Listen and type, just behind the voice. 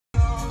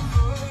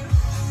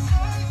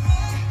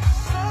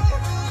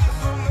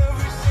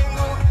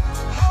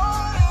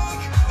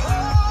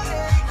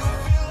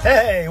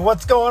Hey,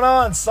 what's going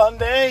on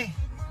Sunday?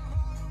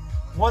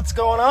 What's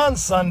going on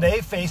Sunday?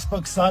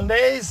 Facebook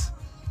Sundays.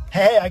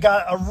 Hey, I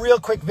got a real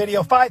quick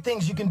video. 5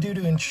 things you can do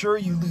to ensure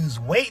you lose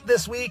weight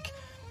this week.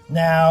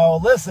 Now,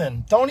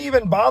 listen, don't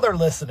even bother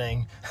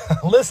listening.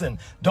 Listen,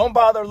 don't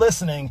bother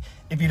listening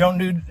if you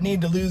don't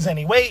need to lose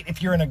any weight.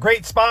 If you're in a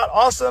great spot,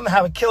 awesome,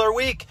 have a killer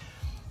week.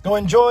 Go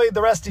enjoy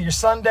the rest of your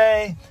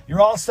Sunday.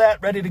 You're all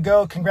set, ready to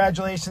go.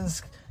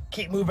 Congratulations.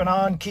 Keep moving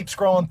on, keep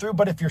scrolling through.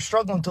 But if you're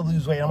struggling to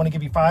lose weight, I'm going to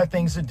give you 5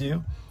 things to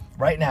do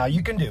right now.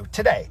 You can do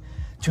today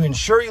to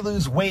ensure you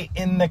lose weight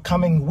in the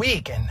coming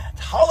week and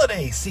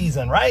holiday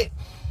season, right?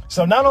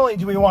 So not only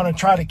do we want to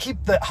try to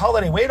keep the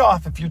holiday weight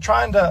off, if you're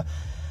trying to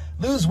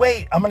lose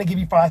weight, I'm going to give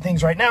you 5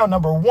 things right now.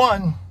 Number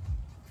one,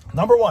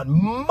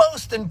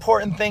 most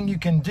important thing you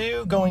can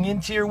do going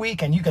into your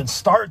week, and you can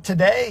start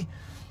today,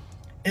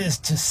 is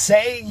to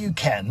say you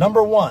can.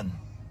 Number 1,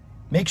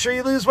 make sure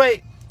you lose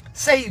weight.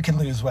 Say you can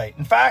lose weight.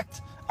 In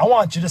fact, I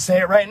want you to say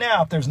it right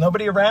now. If there's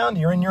nobody around,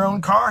 you're in your own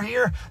car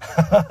here,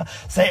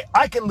 say,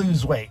 I can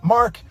lose weight.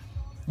 Mark,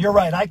 you're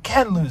right, I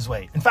can lose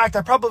weight. In fact,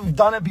 I probably have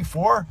done it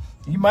before.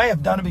 You might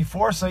have done it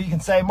before, so you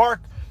can say,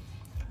 Mark,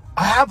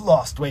 I have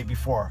lost weight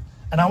before,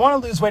 and I want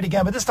to lose weight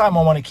again, but this time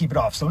I want to keep it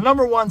off. So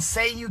number 1,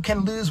 say you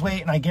can lose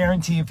weight, and I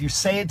guarantee if you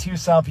say it to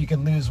yourself, you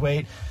can lose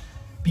weight.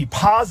 Be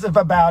positive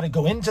about it.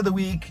 Go into the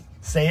week,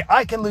 say,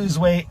 I can lose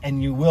weight,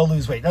 and you will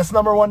lose weight. That's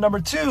number 1. Number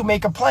 2,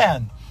 make a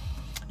plan.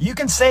 You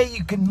can say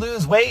you can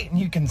lose weight and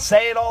you can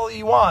say it all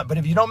you want, but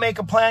if you don't make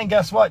a plan,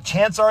 guess what?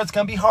 Chances are it's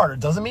going to be harder.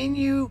 Doesn't mean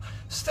you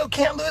still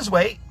can't lose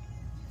weight.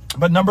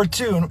 But number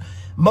 2,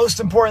 most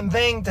important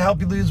thing to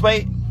help you lose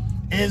weight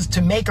is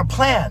to make a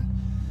plan.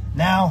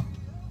 Now,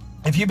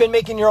 if you've been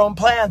making your own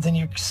plans and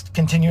you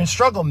continue to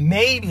struggle,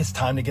 maybe it's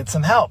time to get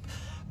some help.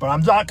 But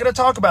I'm not going to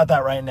talk about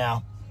that right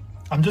now.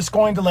 I'm just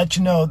going to let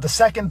you know the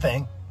second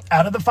thing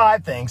out of the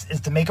 5 things is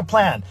to make a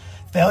plan.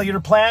 Failure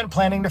to plan,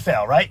 planning to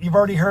fail, right? You've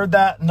already heard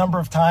that a number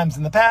of times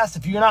in the past.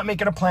 If you're not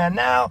making a plan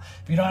now,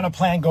 if you don't have a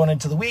plan going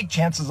into the week,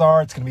 chances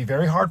are it's going to be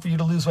very hard for you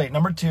to lose weight.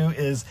 Number 2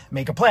 is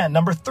make a plan.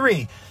 Number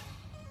 3,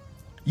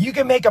 you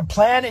can make a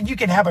plan and you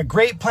can have a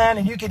great plan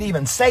and you can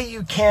even say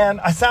you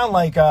can. I sound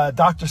like a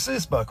Dr.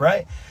 Seuss book,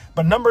 right?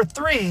 But number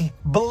 3,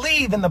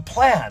 believe in the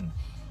plan.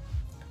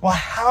 Well,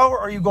 how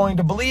are you going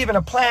to believe in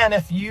a plan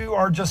if you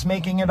are just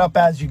making it up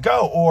as you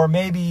go? Or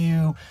maybe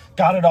you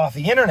got it off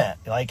the internet.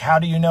 Like, how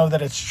do you know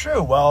that it's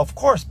true? Well, of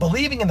course,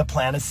 believing in the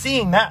plan is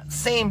seeing that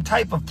same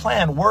type of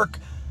plan work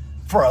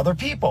for other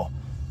people,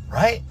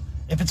 right?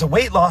 If it's a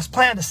weight loss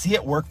plan, to see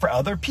it work for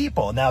other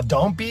people. Now,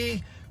 don't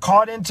be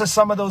caught into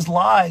some of those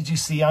lies you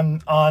see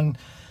on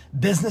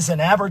business and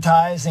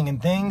advertising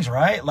and things,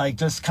 right? Like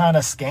just kind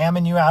of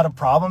scamming you out of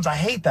problems. I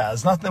hate that.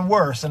 There's nothing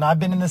worse. And I've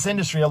been in this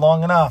industry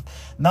long enough.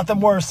 Nothing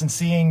worse than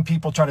seeing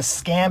people try to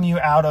scam you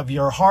out of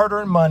your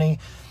hard-earned money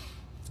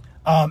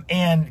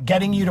and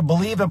getting you to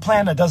believe a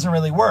plan that doesn't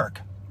really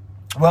work.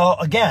 Well,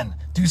 again,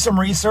 do some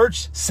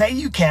research. Say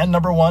you can,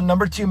 number 1.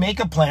 Number 2, make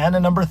a plan.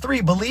 And number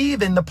 3,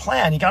 believe in the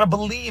plan. You got to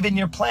believe in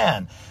your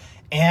plan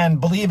and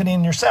believe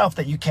in yourself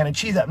that you can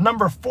achieve that.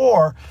 Number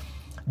 4,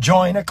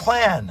 join a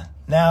clan.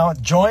 Now,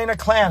 join a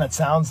clan. It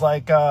sounds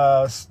like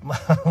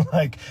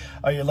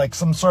like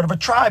some sort of a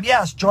tribe.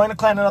 Yes, join a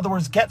clan. In other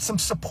words, get some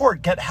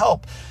support, get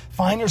help.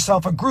 Find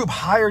yourself a group,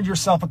 hire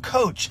yourself a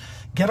coach.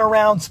 Get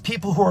around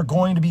people who are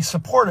going to be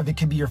supportive. It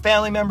could be your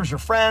family members, your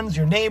friends,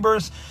 your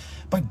neighbors,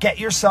 but get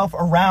yourself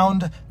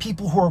around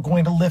people who are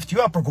going to lift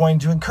you up, or going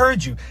to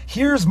encourage you.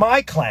 Here's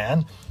my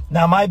clan.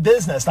 Now, my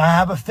business, I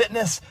have a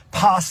fitness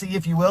posse,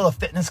 if you will, a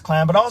fitness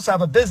clan, but I also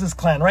have a business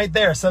clan right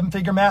there,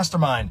 7-figure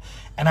mastermind.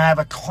 And I have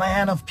a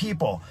clan of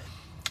people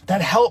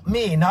that help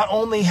me, not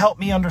only help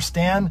me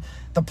understand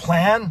the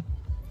plan,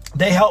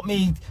 they help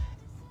me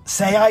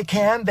say I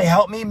can, they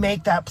help me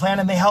make that plan,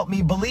 and they help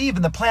me believe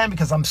in the plan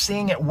because I'm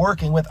seeing it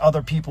working with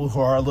other people who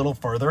are a little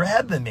further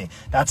ahead than me.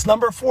 That's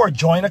number 4,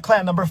 join a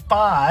clan. Number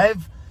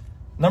 5,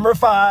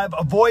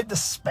 avoid the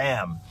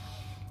spam.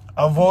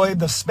 Avoid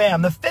the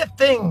spam. The 5th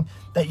thing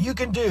that you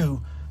can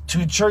do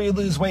to ensure you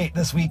lose weight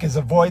this week is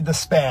avoid the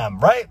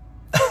spam, right?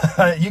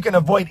 You can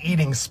avoid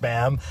eating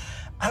spam.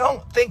 I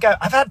don't think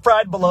I've had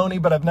fried bologna,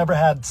 but I've never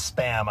had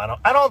spam.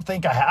 I don't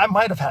think I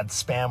might have had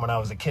spam when I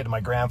was a kid at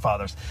my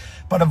grandfather's.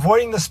 But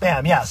avoiding the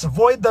spam, yes,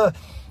 avoid the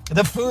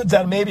foods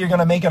that maybe are going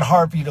to make it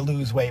hard for you to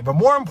lose weight. But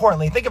more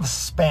importantly, think of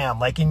spam,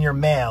 like in your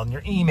mail, in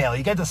your email.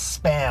 You get the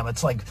spam.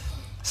 It's like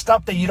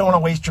stuff that you don't want to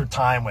waste your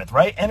time with,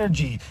 right?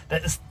 Energy,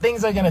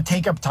 things that are going to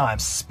take up time.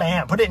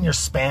 Spam, put it in your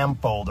spam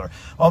folder.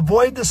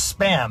 Avoid the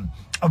spam.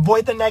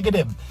 Avoid the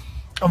negative.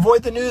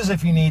 Avoid the news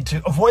if you need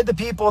to. Avoid the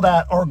people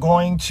that are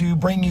going to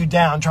bring you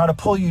down, try to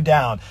pull you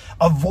down.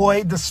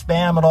 Avoid the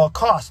spam at all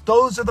costs.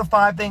 Those are the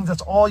 5 things.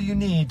 That's all you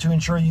need to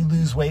ensure you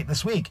lose weight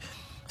this week.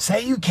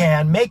 Say you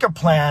can, make a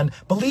plan,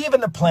 believe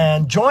in the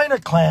plan, join a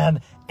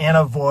clan, and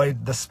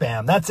avoid the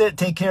spam. That's it.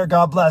 Take care.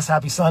 God bless.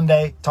 Happy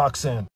Sunday. Talk soon.